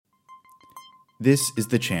This is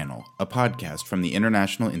The Channel, a podcast from the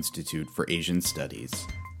International Institute for Asian Studies.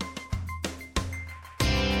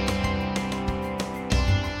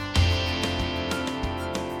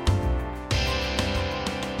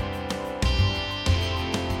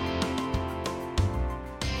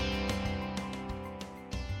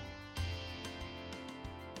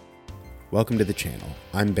 Welcome to The Channel.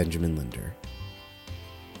 I'm Benjamin Linder.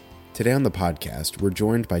 Today on the podcast, we're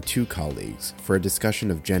joined by two colleagues for a discussion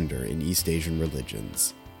of gender in East Asian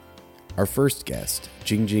religions. Our first guest,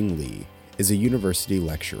 Jingjing Li, is a university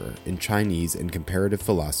lecturer in Chinese and comparative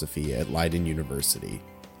philosophy at Leiden University.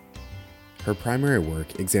 Her primary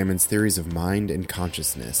work examines theories of mind and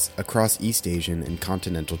consciousness across East Asian and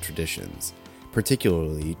continental traditions,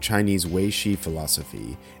 particularly Chinese Wei-Shi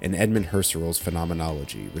philosophy and Edmund Husserl's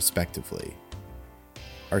phenomenology, respectively.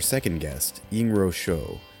 Our second guest,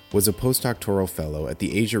 Yingruo, was a postdoctoral fellow at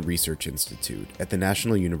the Asia Research Institute at the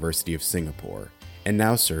National University of Singapore, and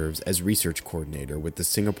now serves as research coordinator with the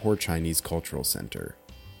Singapore Chinese Cultural Center.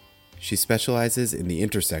 She specializes in the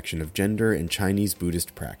intersection of gender and Chinese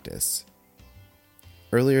Buddhist practice.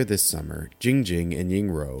 Earlier this summer, Jingjing and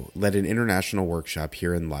Yingruo led an international workshop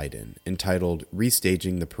here in Leiden entitled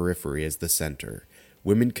Restaging the Periphery as the Center: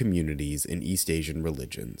 Women Communities in East Asian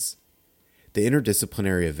Religions. The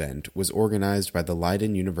interdisciplinary event was organized by the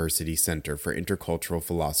Leiden University Center for Intercultural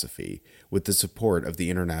Philosophy with the support of the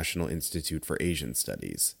International Institute for Asian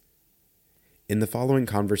Studies. In the following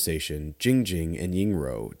conversation, Jingjing and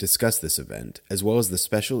Yingruo discuss this event, as well as the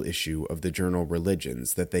special issue of the journal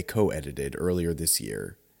Religions that they co-edited earlier this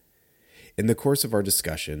year. In the course of our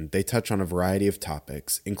discussion, they touch on a variety of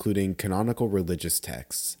topics, including canonical religious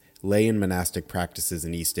texts, lay and monastic practices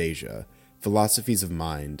in East Asia, philosophies of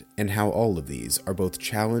mind, and how all of these are both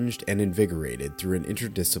challenged and invigorated through an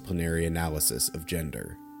interdisciplinary analysis of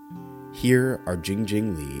gender. Here are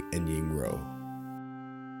Jingjing Li and Yingruo.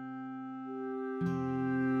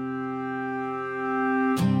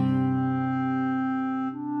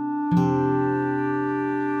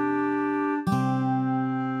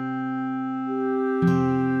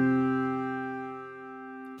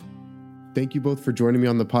 Thank you both for joining me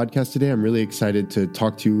on the podcast today. I'm really excited to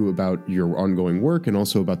talk to you about your ongoing work and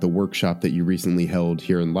also about the workshop that you recently held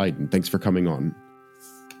here in Leiden. Thanks for coming on.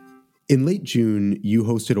 In late June, you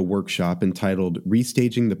hosted a workshop entitled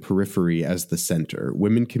Restaging the Periphery as the Center: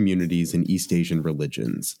 Women Communities in East Asian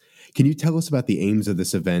Religions. Can you tell us about the aims of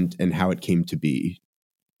this event and how it came to be?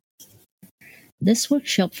 This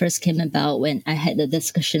workshop first came about when I had a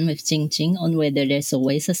discussion with Jingjing on whether there's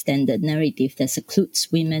always a standard narrative that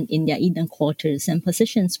secludes women in their inner quarters and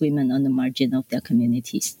positions women on the margin of their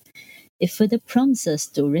communities. It further prompts us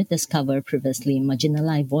to rediscover previously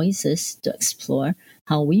marginalized voices, to explore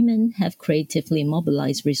how women have creatively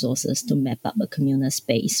mobilized resources to map up a communal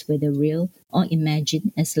space, whether real or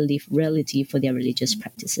imagined, as a lived reality for their religious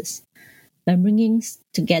practices. By bringing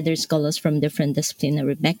together scholars from different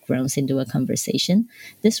disciplinary backgrounds into a conversation,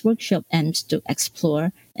 this workshop aims to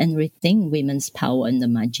explore and rethink women's power on the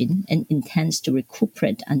margin and intends to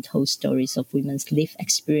recuperate untold stories of women's lived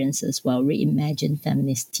experiences while reimagine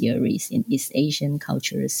feminist theories in East Asian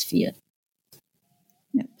cultural sphere.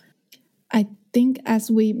 Yeah. I think, as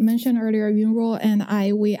we mentioned earlier, Yingruo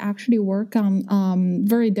and we actually work on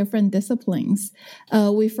very different disciplines.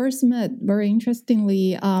 We first met, very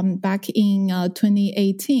interestingly, back in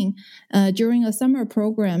 2018 during a summer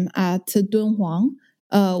program at Dunhuang,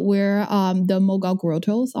 where the Mogao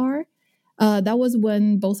grottos are. That was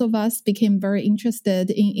when both of us became very interested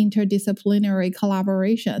in interdisciplinary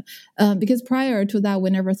collaboration, because prior to that, we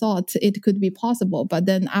never thought it could be possible. But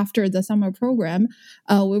then after the summer program,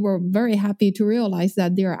 we were very happy to realize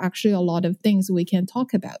that there are actually a lot of things we can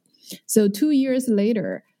talk about. So 2 years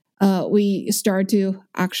later, we start to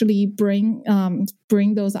actually bring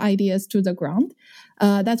those ideas to the ground.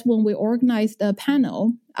 That's when we organized a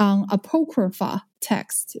panel on Apocrypha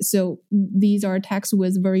texts. So these are texts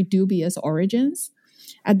with very dubious origins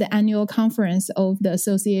at the annual conference of the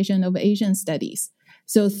Association of Asian Studies.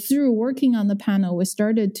 So through working on the panel, we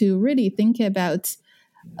started to really think about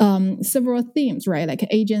several themes, right? Like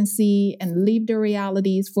agency and lived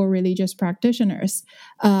realities for religious practitioners.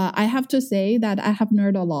 I have to say that I have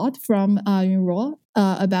learned a lot from Yingruo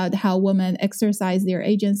about how women exercise their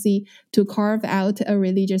agency to carve out a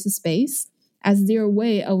religious space as their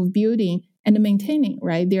way of building and maintaining,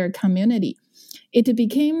 right, their community. It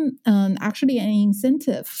became actually an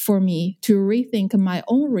incentive for me to rethink my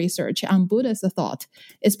own research on Buddhist thought,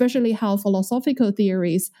 especially how philosophical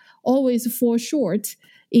theories always fall short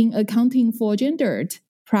in accounting for gendered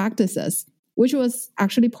practices which was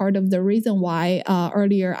actually part of the reason why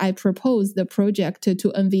earlier I proposed the project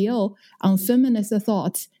to unveil on feminist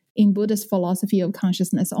thought in Buddhist philosophy of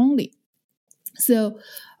consciousness only. So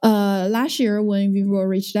last year, when Yingruo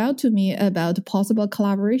reached out to me about possible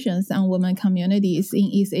collaborations on women communities in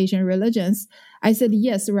East Asian religions, I said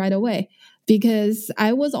yes right away, because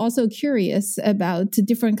I was also curious about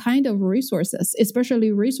different kind of resources,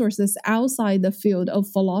 especially resources outside the field of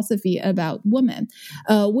philosophy about women.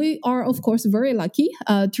 We are, of course, very lucky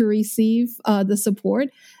to receive the support,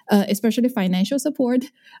 especially financial support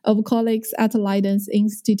of colleagues at Leiden's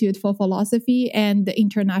Institute for Philosophy and the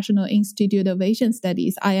International Institute of Asian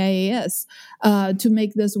Studies, IIAS, to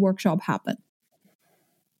make this workshop happen.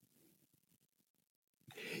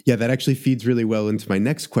 Yeah, that actually feeds really well into my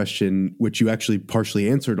next question, which you actually partially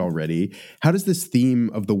answered already. How does this theme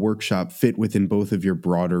of the workshop fit within both of your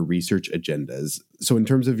broader research agendas? So in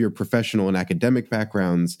terms of your professional and academic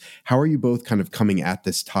backgrounds, how are you both kind of coming at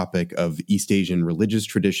this topic of East Asian religious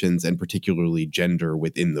traditions and particularly gender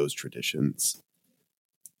within those traditions?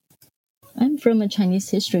 I'm from a Chinese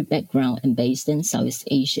history background and based in Southeast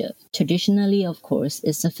Asia. Traditionally, of course,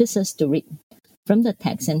 it suffices to read from the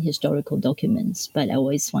text and historical documents, but I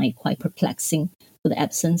always find it quite perplexing for the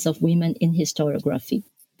absence of women in historiography.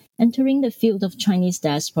 Entering the field of Chinese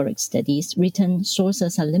diasporic studies, written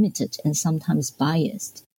sources are limited and sometimes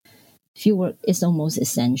biased. Field work is almost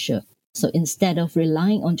essential. So instead of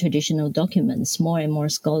relying on traditional documents, more and more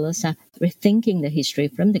scholars are rethinking the history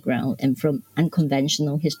from the ground and from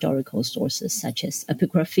unconventional historical sources such as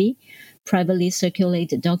epigraphy, privately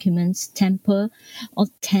circulated documents, temple or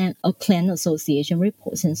clan association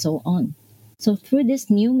reports, and so on. So through these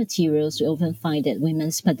new materials, we often find that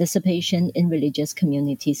women's participation in religious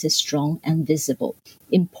communities is strong and visible,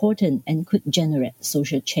 important, and could generate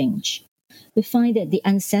social change. We find that the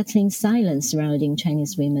unsettling silence surrounding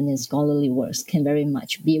Chinese women in scholarly works can very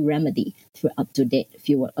much be remedied through up-to-date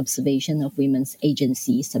fieldwork observation of women's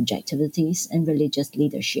agency, subjectivities, and religious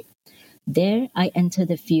leadership. There, I enter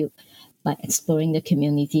the field by exploring the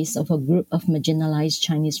communities of a group of marginalized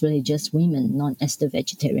Chinese religious women known as the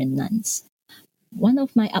vegetarian nuns. One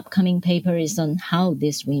of my upcoming papers is on how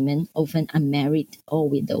these women, often unmarried or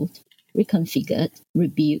widowed, reconfigured,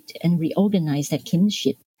 rebuilt, and reorganized their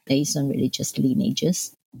kinship based on religious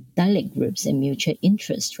lineages, dialect groups, and mutual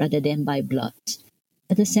interest rather than by blood.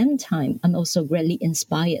 At the same time, I'm also greatly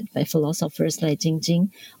inspired by philosophers like Jingjing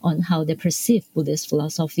on how they perceive Buddhist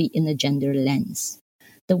philosophy in a gender lens.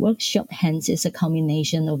 The workshop, hence, is a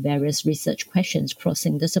culmination of various research questions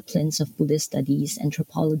crossing disciplines of Buddhist studies,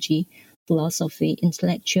 anthropology, philosophy,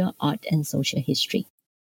 intellectual art, and social history.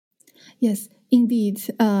 Yes, indeed.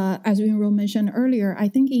 As Yingruo mentioned earlier, I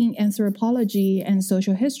think in anthropology and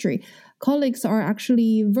social history, colleagues are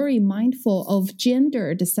actually very mindful of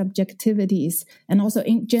gendered subjectivities and also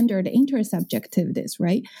gendered intersubjectivities,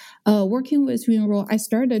 right? Working with Yingruo, I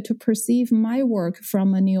started to perceive my work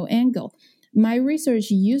from a new angle. My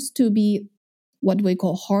research used to be what we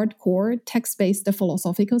call hardcore text-based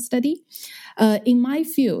philosophical study. In my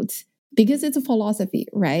field, because it's a philosophy,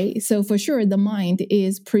 right? So for sure, the mind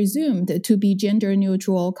is presumed to be gender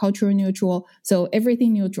neutral, cultural neutral, so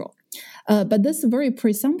everything neutral. But this very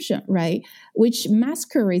presumption, right, which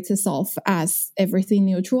masquerades itself as everything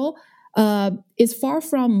neutral, is far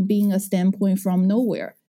from being a standpoint from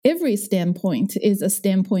nowhere. Every standpoint is a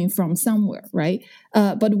standpoint from somewhere, right?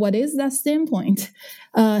 But what is that standpoint?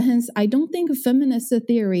 Hence, I don't think feminist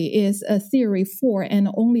theory is a theory for and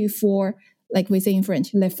only for, like we say in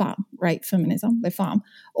French, les femmes, right? Feminism, les femmes,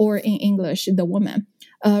 or in English, the woman.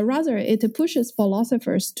 Rather, it pushes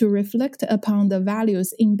philosophers to reflect upon the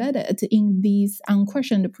values embedded in these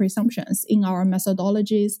unquestioned presumptions in our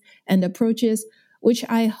methodologies and approaches, which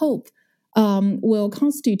I hope will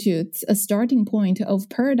constitute a starting point of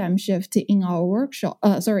paradigm shift in our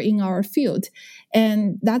in our field.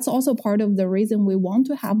 And that's also part of the reason we want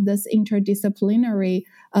to have this interdisciplinary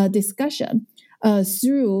discussion.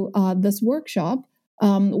 Through this workshop,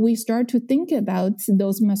 we start to think about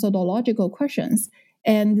those methodological questions.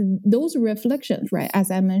 And those reflections, right, as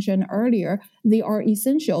I mentioned earlier, they are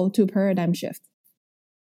essential to paradigm shift.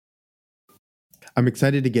 I'm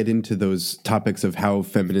excited to get into those topics of how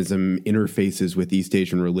feminism interfaces with East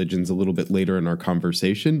Asian religions a little bit later in our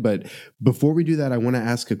conversation. But before we do that, I want to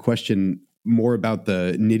ask a question more about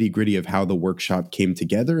the nitty-gritty of how the workshop came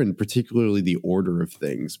together, and particularly the order of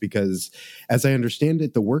things, because as I understand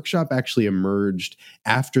it, the workshop actually emerged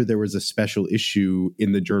after there was a special issue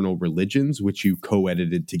in the journal Religions, which you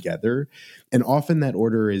co-edited together. And often that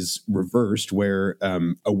order is reversed, where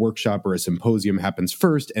a workshop or a symposium happens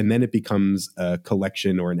first, and then it becomes a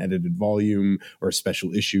collection or an edited volume or a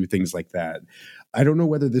special issue, things like that. I don't know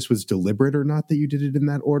whether this was deliberate or not that you did it in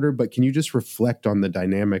that order, but can you just reflect on the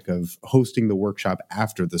dynamic of hosting the workshop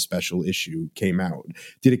after the special issue came out?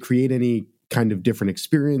 Did it create any kind of different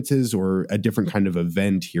experiences or a different kind of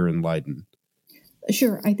event here in Leiden?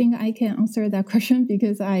 Sure, I think I can answer that question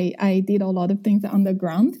because I did a lot of things on the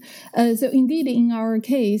ground. So indeed, in our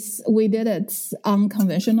case, we did it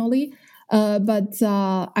unconventionally, but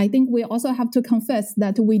I think we also have to confess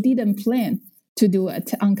that we didn't plan to do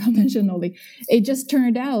it unconventionally. It just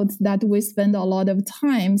turned out that we spent a lot of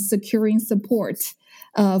time securing support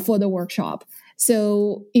for the workshop.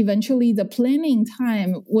 So eventually the planning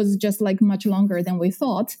time was just like much longer than we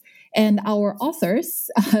thought. And our authors,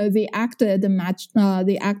 they acted much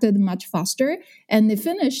faster, and they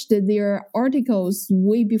finished their articles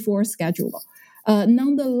way before schedule.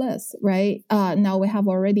 Nonetheless, right, now we have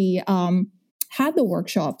already had the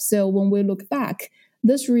workshop. So when we look back,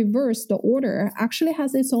 this reversed order actually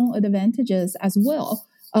has its own advantages as well.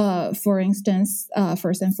 For instance,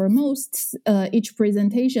 first and foremost, each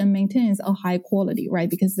presentation maintains a high quality, right?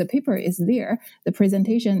 Because the paper is there, the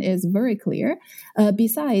presentation is very clear.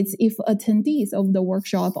 Besides, if attendees of the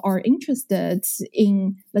workshop are interested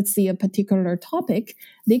in, let's say, a particular topic,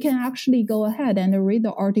 they can actually go ahead and read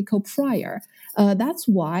the article prior. That's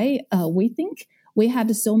why we think we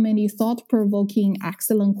had so many thought-provoking,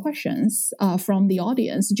 excellent questions from the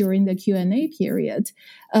audience during the Q&A period.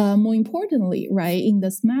 More importantly, right, in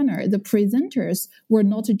this manner, the presenters were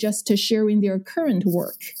not just sharing their current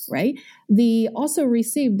work, right? They also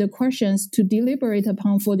received the questions to deliberate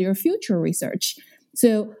upon for their future research.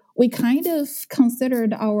 So we kind of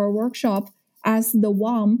considered our workshop as the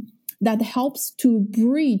one that helps to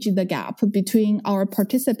bridge the gap between our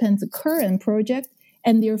participants' current project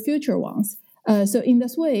and their future ones. So in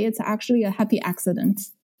this way, it's actually a happy accident.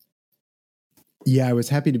 Yeah, I was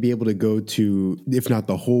happy to be able to go to, if not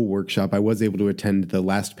the whole workshop, I was able to attend the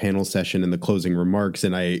last panel session and the closing remarks,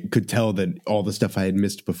 and I could tell that all the stuff I had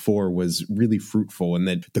missed before was really fruitful, and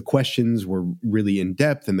that the questions were really in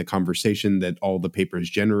depth, and the conversation that all the papers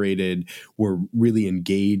generated were really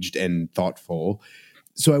engaged and thoughtful.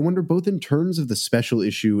 So I wonder, both in terms of the special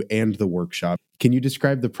issue and the workshop, can you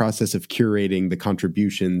describe the process of curating the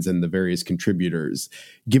contributions and the various contributors?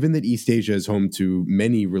 Given that East Asia is home to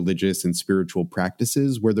many religious and spiritual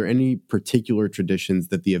practices, were there any particular traditions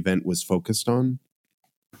that the event was focused on?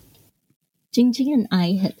 Jingjing and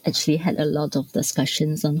I had actually had a lot of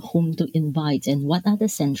discussions on whom to invite and what are the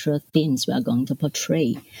central themes we are going to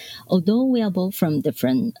portray. Although we are both from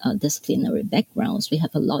different disciplinary backgrounds, we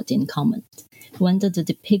have a lot in common. We wanted to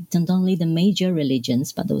depict not only the major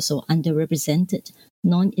religions, but also underrepresented,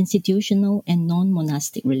 non-institutional and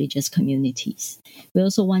non-monastic religious communities. We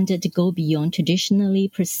also wanted to go beyond traditionally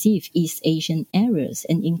perceived East Asian areas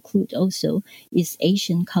and include also East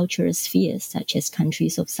Asian cultural spheres, such as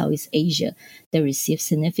countries of Southeast Asia that receive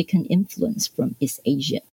significant influence from East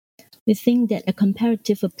Asia. We think that a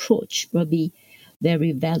comparative approach will be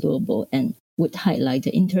very valuable and would highlight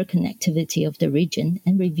the interconnectivity of the region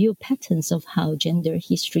and reveal patterns of how gender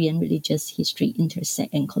history and religious history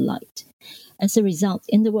intersect and collide. As a result,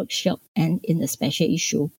 in the workshop and in the special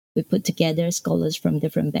issue, we put together scholars from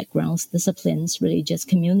different backgrounds, disciplines, religious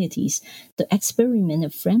communities to experiment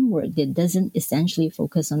a framework that doesn't essentially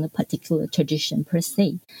focus on a particular tradition per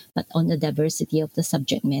se, but on the diversity of the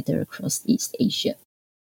subject matter across East Asia.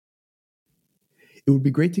 It would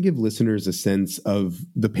be great to give listeners a sense of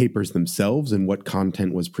the papers themselves and what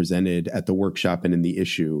content was presented at the workshop and in the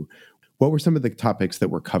issue. What were some of the topics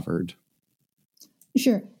that were covered?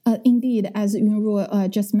 Sure. Indeed, as Yingruo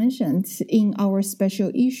just mentioned, in our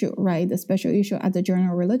special issue, right, the special issue at the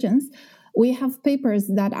Journal Religions, we have papers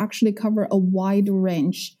that actually cover a wide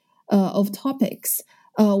range of topics.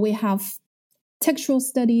 We have textual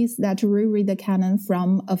studies that reread the canon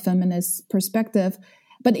from a feminist perspective.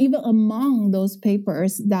 But even among those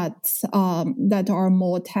papers that are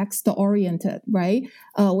more text-oriented, right,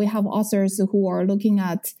 we have authors who are looking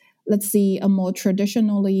at, let's see, a more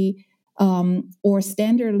traditionally or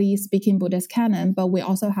standardly speaking Buddhist canon, but we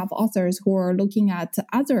also have authors who are looking at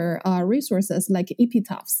other resources like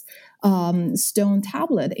epitaphs, stone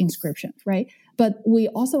tablet inscriptions, right? But we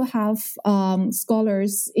also have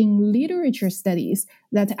scholars in literature studies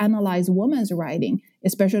that analyze women's writing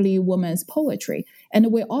especially women's poetry.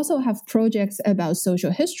 And we also have projects about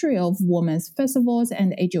social history of women's festivals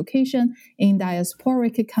and education in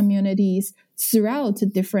diasporic communities throughout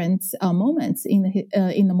different moments in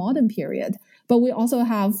the modern period. But we also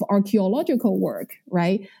have archaeological work,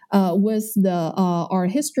 right, with the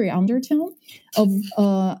art history undertone of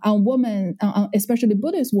on women, especially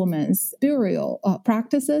Buddhist women's burial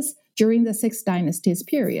practices during the Six Dynasties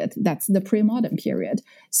period. That's the pre-modern period.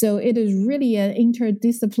 So it is really an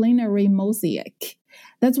interdisciplinary mosaic.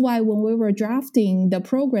 That's why when we were drafting the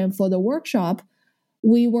program for the workshop,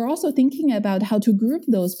 we were also thinking about how to group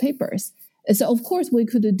those papers. So of course we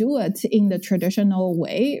could do it in the traditional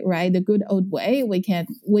way, right? The good old way. We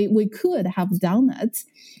could have done it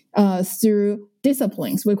through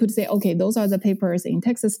disciplines. We could say, okay, those are the papers in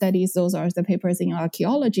Texas studies, those are the papers in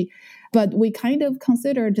archaeology. But we kind of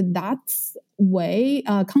considered that way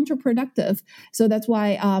counterproductive. So that's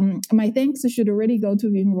why my thanks should really go to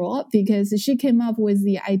Yingruo, because she came up with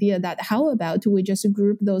the idea that how about we just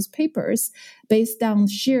group those papers based on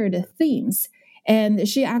shared themes. And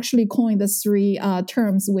she actually coined the three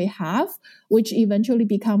terms we have, which eventually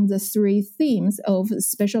become the three themes of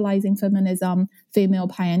specializing feminism, female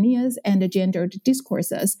pioneers, and gendered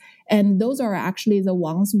discourses. And those are actually the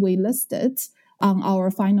ones we listed on our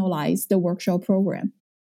finalized workshop program.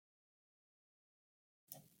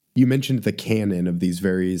 You mentioned the canon of these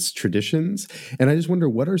various traditions, and I just wonder,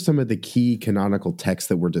 what are some of the key canonical texts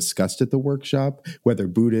that were discussed at the workshop, whether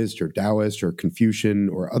Buddhist or Taoist or Confucian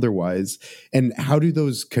or otherwise, and how do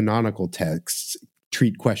those canonical texts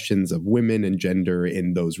treat questions of women and gender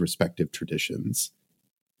in those respective traditions?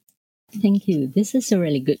 Thank you. This is a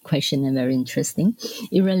really good question and very interesting.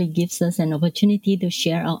 It really gives us an opportunity to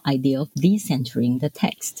share our idea of decentering the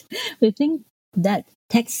text. We think that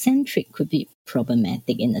text-centric could be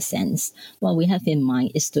problematic in a sense. What we have in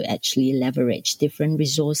mind is to actually leverage different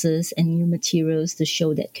resources and new materials to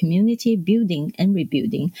show that community building and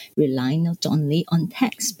rebuilding rely not only on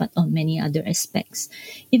text but on many other aspects.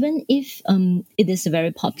 Even if it is a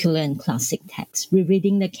very popular and classic text,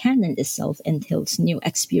 rereading the canon itself entails new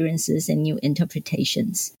experiences and new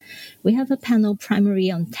interpretations. We have a panel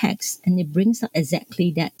primarily on text, and it brings up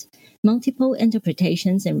exactly that. Multiple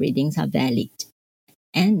interpretations and readings are valid.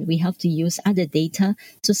 And we have to use other data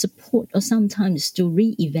to support or sometimes to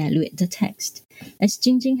re-evaluate the text. As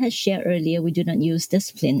Jingjing has shared earlier, we do not use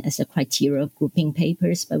discipline as a criteria of grouping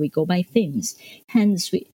papers, but we go by themes.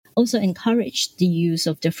 Hence, we also encourage the use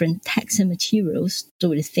of different texts and materials to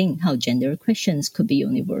rethink how gender questions could be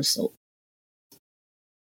universal.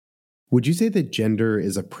 Would you say that gender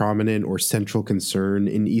is a prominent or central concern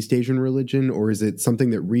in East Asian religion, or is it something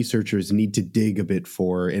that researchers need to dig a bit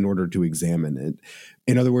for in order to examine it?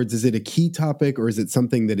 In other words, is it a key topic, or is it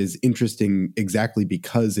something that is interesting exactly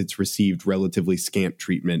because it's received relatively scant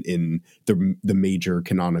treatment in the major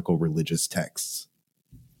canonical religious texts?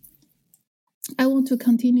 I want to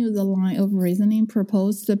continue the line of reasoning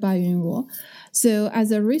proposed by Yingruo. So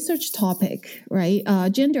as a research topic, right,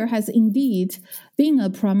 gender has indeed been a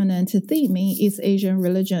prominent theme in East Asian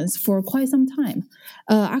religions for quite some time.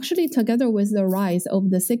 Actually, together with the rise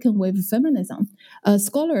of the second wave of feminism,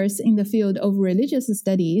 scholars in the field of religious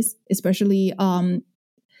studies, especially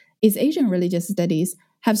East Asian religious studies,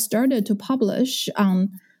 have started to publish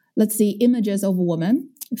images of women,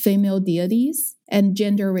 female deities, and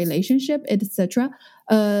gender relationship, etc.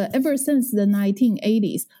 Ever since the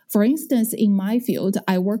 1980s. For instance, in my field,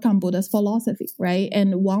 I work on Buddhist philosophy, right?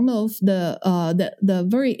 And one of the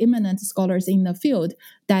very eminent scholars in the field,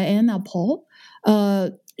 Diana Paul,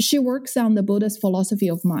 she works on the Buddhist philosophy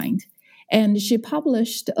of mind, and she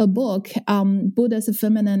published a book on Buddha's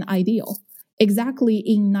feminine ideal exactly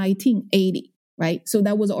in 1980. Right, so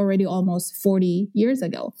that was already almost 40 years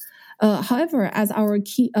ago. However, as our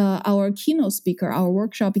keynote speaker, our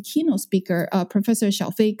workshop keynote speaker, Professor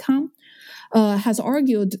Xiaofei Kang, has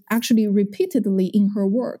argued actually repeatedly in her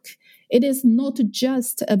work, it is not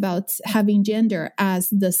just about having gender as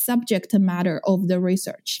the subject matter of the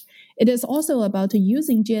research. It is also about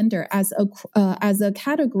using gender as a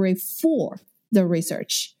category for the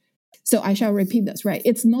research. So I shall repeat this, right?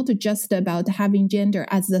 It's not just about having gender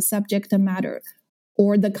as the subject matter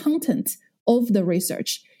or the content of the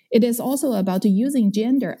research. It is also about using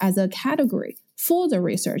gender as a category for the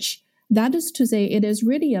research. That is to say, it is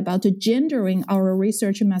really about gendering our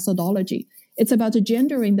research methodology. It's about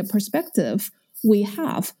gendering the perspective we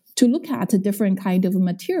have to look at different kind of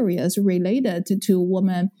materials related to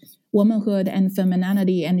womanhood and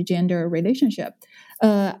femininity and gender relationship.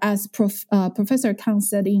 As Professor Kang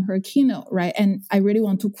said in her keynote, right, and I really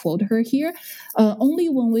want to quote her here, only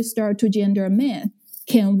when we start to gender men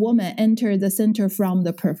can women enter the center from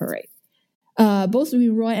the periphery? Both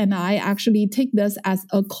Yingruo and I actually take this as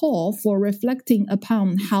a call for reflecting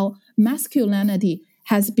upon how masculinity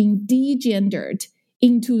has been degendered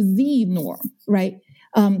into the norm, right?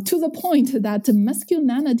 To the point that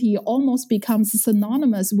masculinity almost becomes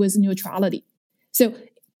synonymous with neutrality. So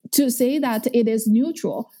to say that it is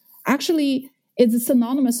neutral actually is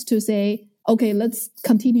synonymous to say, okay, let's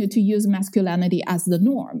continue to use masculinity as the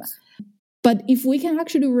norm. But if we can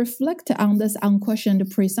actually reflect on this unquestioned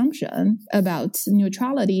presumption about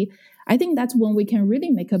neutrality, I think that's when we can really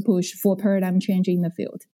make a push for paradigm change in the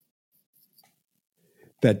field.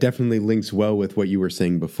 That definitely links well with what you were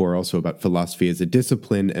saying before also about philosophy as a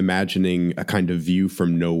discipline, imagining a kind of view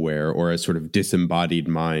from nowhere or a sort of disembodied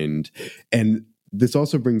mind. And this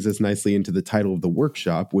also brings us nicely into the title of the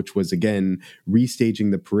workshop, which was, again,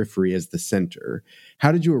 restaging the periphery as the center.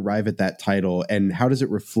 How did you arrive at that title, and how does it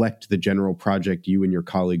reflect the general project you and your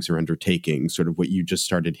colleagues are undertaking, sort of what you just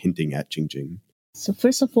started hinting at, Jingjing? So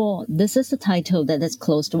first of all, this is a title that is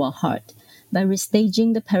close to our heart. By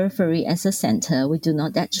restaging the periphery as a center, we do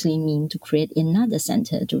not actually mean to create another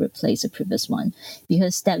center to replace the previous one,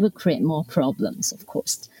 because that would create more problems, of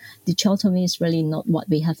course. Dichotomy is really not what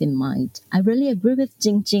we have in mind. I really agree with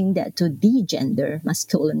Jingjing that to degender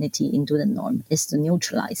masculinity into the norm is to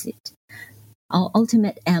neutralize it. Our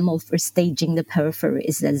ultimate aim of restaging the periphery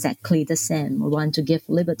is exactly the same. We want to give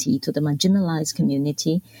liberty to the marginalized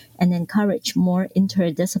community and encourage more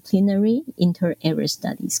interdisciplinary, inter-area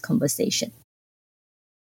studies conversation.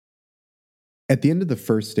 At the end of the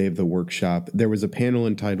first day of the workshop, there was a panel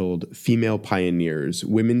entitled Female Pioneers,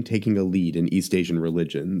 Women Taking a Lead in East Asian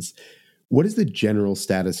Religions. What is the general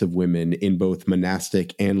status of women in both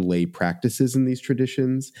monastic and lay practices in these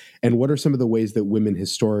traditions? And what are some of the ways that women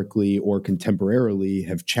historically or contemporarily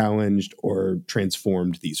have challenged or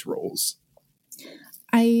transformed these roles?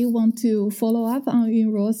 I want to follow up on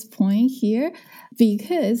Yingruo's point here,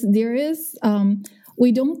 because there is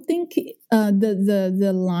we don't think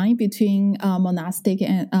the line between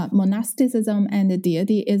monasticism and the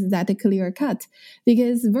deity is that clear cut,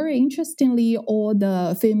 because very interestingly, all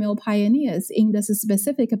the female pioneers in this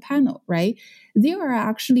specific panel, right, they are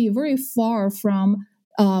actually very far from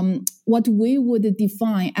what we would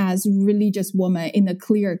define as religious woman in a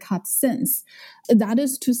clear-cut sense. That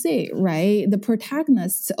is to say, right, the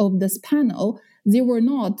protagonists of this panel, they were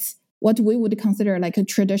not what we would consider like a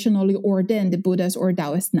traditionally ordained Buddhas or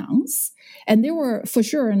Taoist nuns. And they were for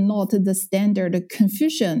sure not the standard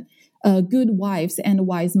Confucian good wives and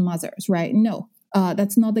wise mothers, right? No,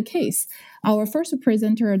 that's not the case. Our first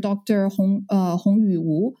presenter, Dr. Hong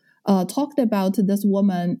Yuwu, talked about this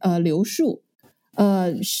woman, Liu Shu.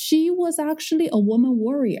 She was actually a woman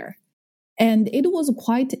warrior. And it was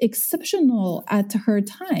quite exceptional at her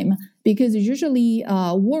time, because usually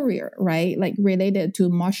warrior, right, like related to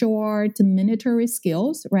martial art, military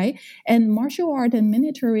skills, right? And martial art and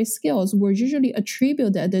military skills were usually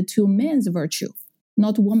attributed to men's virtue,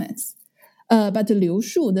 not women's. But Liu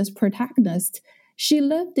Shu, this protagonist, she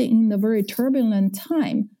lived in a very turbulent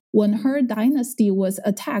time when her dynasty was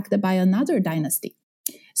attacked by another dynasty.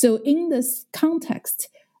 So in this context,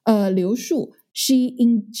 Liu Shu, she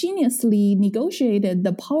ingeniously negotiated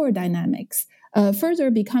the power dynamics, further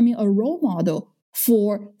becoming a role model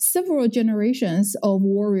for several generations of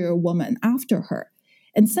warrior women after her.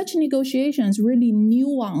 And such negotiations really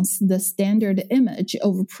nuance the standard image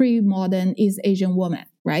of pre-modern East Asian women,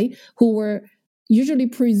 right, who were usually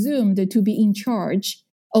presumed to be in charge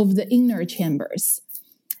of the inner chambers.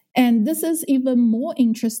 And this is even more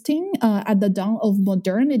interesting at the dawn of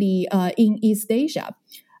modernity in East Asia.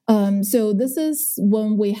 So this is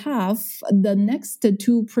when we have the next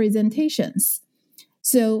two presentations.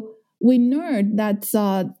 So we learned that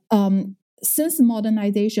since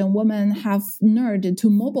modernization, women have learned to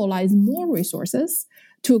mobilize more resources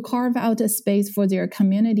to carve out a space for their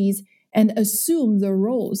communities and assume the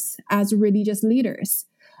roles as religious leaders.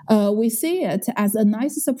 We see it as a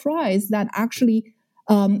nice surprise that actually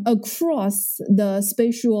across the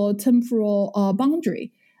spatial temporal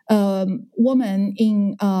boundary, women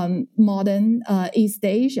in modern East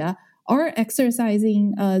Asia are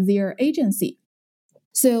exercising their agency.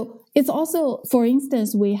 So it's also, for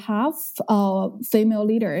instance, we have female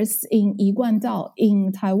leaders in Yiguandao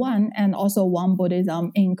in Taiwan and also Wang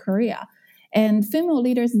Buddhism in Korea. And female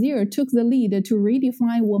leaders there took the lead to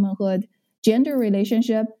redefine womanhood, gender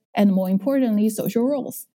relationship, and more importantly, social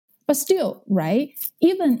roles. But still, right,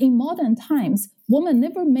 even in modern times, women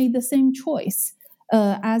never made the same choice.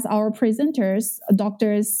 As our presenters,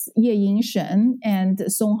 Doctors Yingruo and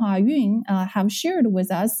Songhua Yun, have shared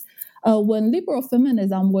with us, When liberal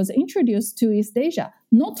feminism was introduced to East Asia,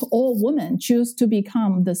 not all women choose to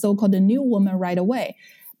become the so-called new woman right away.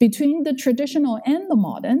 Between the traditional and the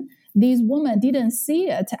modern, these women didn't see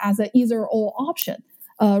it as an either-or option.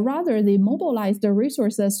 Rather, they mobilized the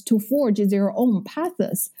resources to forge their own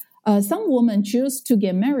paths. Some women choose to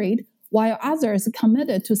get married, while others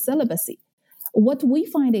committed to celibacy. What we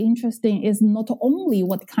find interesting is not only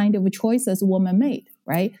what kind of choices women made,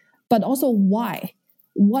 right, but also why.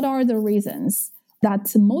 What are the reasons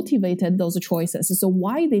that motivated those choices? So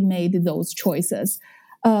why they made those choices?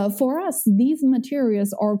 For us, these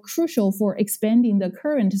materials are crucial for expanding the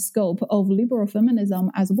current scope of liberal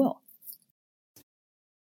feminism as well.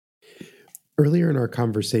 Earlier in our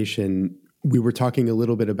conversation, we were talking a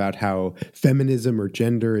little bit about how feminism or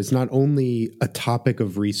gender is not only a topic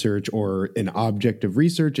of research or an object of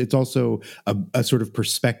research, it's also a sort of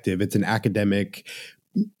perspective. It's an academic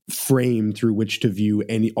frame through which to view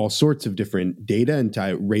all sorts of different data and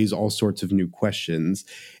to raise all sorts of new questions.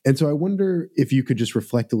 And so I wonder if you could just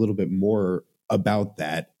reflect a little bit more about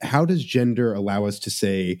that. How does gender allow us to,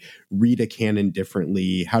 say, read a canon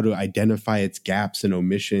differently, how to identify its gaps and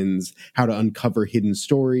omissions, how to uncover hidden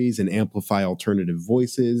stories and amplify alternative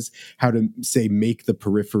voices, how to, say, make the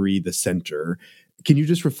periphery the center? Can you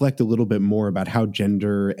just reflect a little bit more about how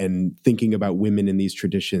gender and thinking about women in these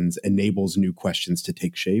traditions enables new questions to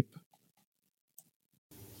take shape?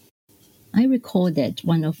 I recall that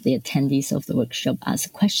one of the attendees of the workshop asked a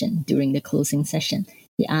question during the closing session.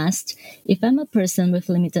 He asked, if I'm a person with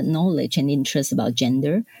limited knowledge and interest about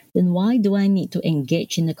gender, then why do I need to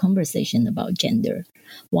engage in a conversation about gender?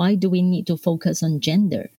 Why do we need to focus on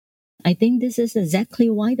gender? I think this is exactly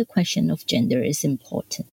why the question of gender is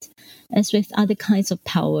important. As with other kinds of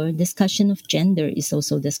power, discussion of gender is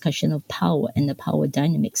also discussion of power and the power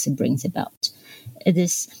dynamics it brings about. It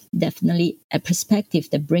is definitely a perspective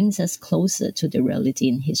that brings us closer to the reality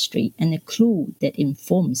in history and a clue that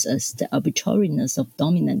informs us the arbitrariness of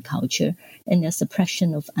dominant culture and the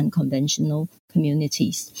suppression of unconventional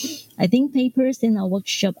communities. I think papers in our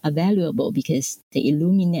workshop are valuable because they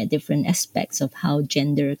illuminate different aspects of how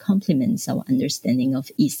gender complements our understanding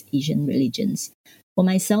of East Asian religions. For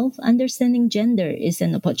myself, understanding gender is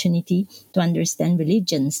an opportunity to understand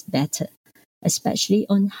religions better, especially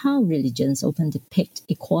on how religions often depict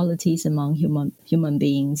equalities among human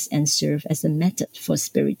beings and serve as a method for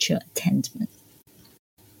spiritual attainment.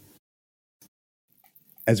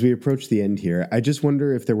 As we approach the end here, I just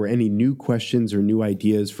wonder if there were any new questions or new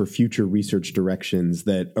ideas for future research directions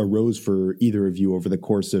that arose for either of you over the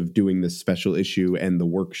course of doing this special issue and the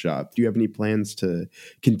workshop. Do you have any plans to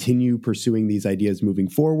continue pursuing these ideas moving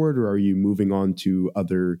forward, or are you moving on to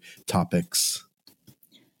other topics?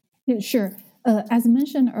 Yeah, sure. As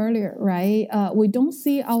mentioned earlier, right, we don't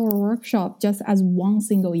see our workshop just as one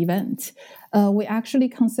single event. We actually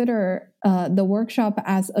consider the workshop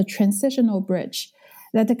as a transitional bridge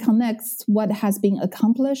that connects what has been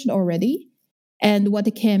accomplished already and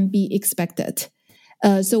what can be expected.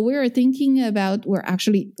 So we are thinking about,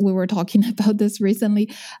 we were talking about this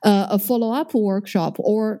recently, a follow-up workshop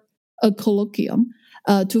or a colloquium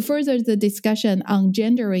to further the discussion on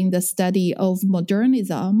gendering the study of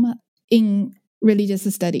modernism in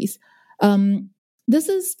religious studies. This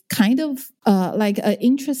is kind of like an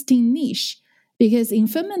interesting niche because in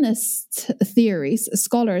feminist theories,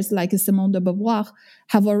 scholars like Simone de Beauvoir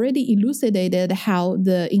have already elucidated how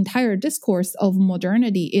the entire discourse of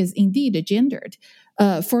modernity is indeed gendered.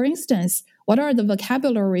 For instance, what are the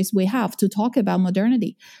vocabularies we have to talk about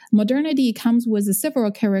modernity? Modernity comes with several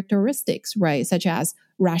characteristics, right, such as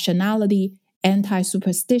rationality,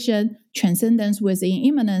 anti-superstition, transcendence within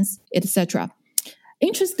immanence, etc.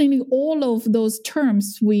 Interestingly, all of those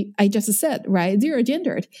terms I just said, right, they are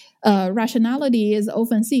gendered. Rationality is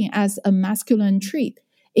often seen as a masculine trait,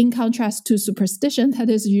 in contrast to superstition that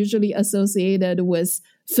is usually associated with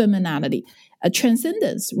femininity.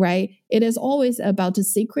 Transcendence, right, it is always about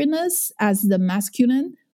sacredness as the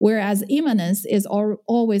masculine, whereas immanence is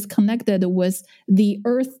always connected with the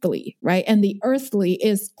earthly, right? And the earthly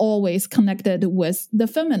is always connected with the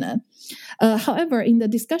feminine. However, in the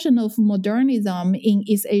discussion of modernism in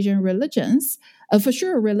East Asian religions, for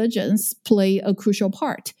sure, religions play a crucial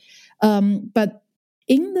part. But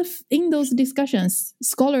in those discussions,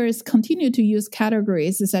 scholars continue to use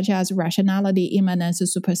categories such as rationality, immanence,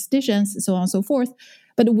 superstitions, so on and so forth,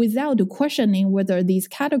 but without questioning whether these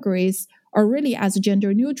categories are really as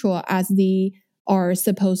gender neutral as they are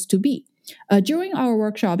supposed to be. During our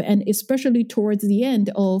workshop, and especially towards the end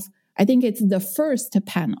of, I think it's the first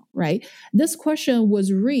panel, right? This question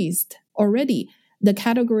was raised already. the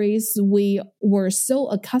categories we were so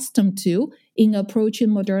accustomed to in approaching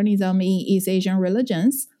modernism in East Asian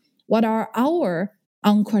religions? What are our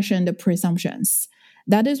unquestioned presumptions?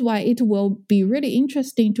 That is why it will be really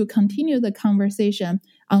interesting to continue the conversation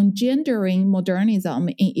on gendering modernism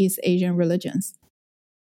in East Asian religions.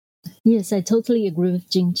 Yes, I totally agree with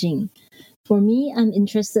Jingjing. For me, I'm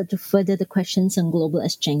interested to further the questions on global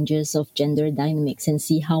exchanges of gender dynamics and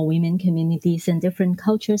see how women communities and different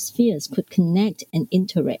culture spheres could connect and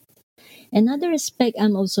interact. Another aspect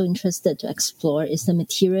I'm also interested to explore is the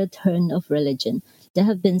material turn of religion. There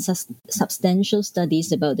have been substantial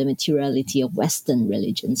studies about the materiality of Western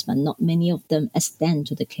religions, but not many of them extend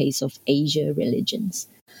to the case of Asia religions.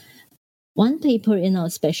 One paper in our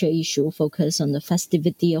special issue focused on the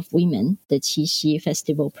festivity of women, the Qixi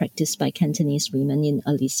festival practiced by Cantonese women in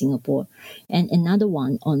early Singapore, and another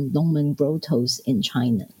one on Longmen grottos in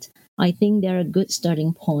China. I think they're a good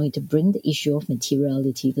starting point to bring the issue of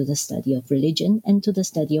materiality to the study of religion and to the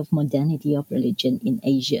study of modernity of religion in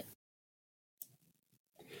Asia.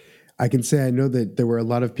 I can say I know that there were a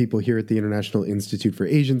lot of people here at the International Institute for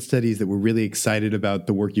Asian Studies that were really excited about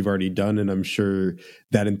the work you've already done, and I'm sure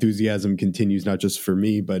that enthusiasm continues not just for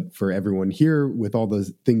me, but for everyone here with all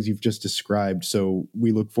the things you've just described. So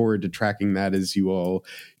we look forward to tracking that as you all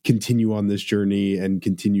continue on this journey and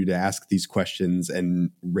continue to ask these questions and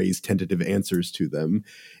raise tentative answers to them.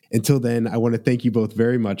 Until then, I want to thank you both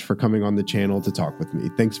very much for coming on the channel to talk with me.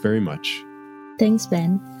 Thanks very much. Thanks,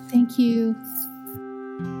 Ben. Thank you.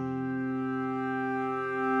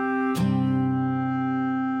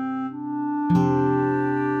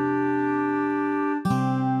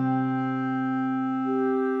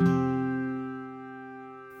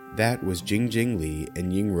 That was Jingjing Li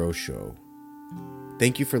and Yingruo Shou.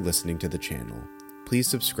 Thank you for listening to the channel. Please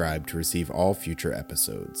subscribe to receive all future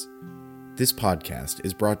episodes. This podcast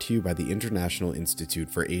is brought to you by the International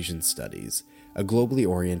Institute for Asian Studies, a globally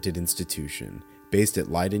oriented institution based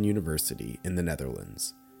at Leiden University in the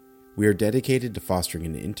Netherlands. We are dedicated to fostering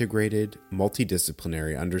an integrated,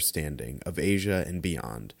 multidisciplinary understanding of Asia and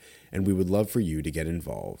beyond, and we would love for you to get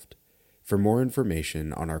involved. For more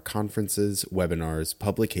information on our conferences, webinars,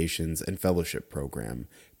 publications, and fellowship program,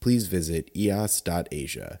 please visit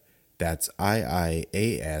ias.asia. That's iias.asia.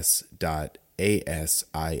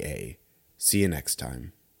 See you next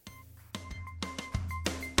time.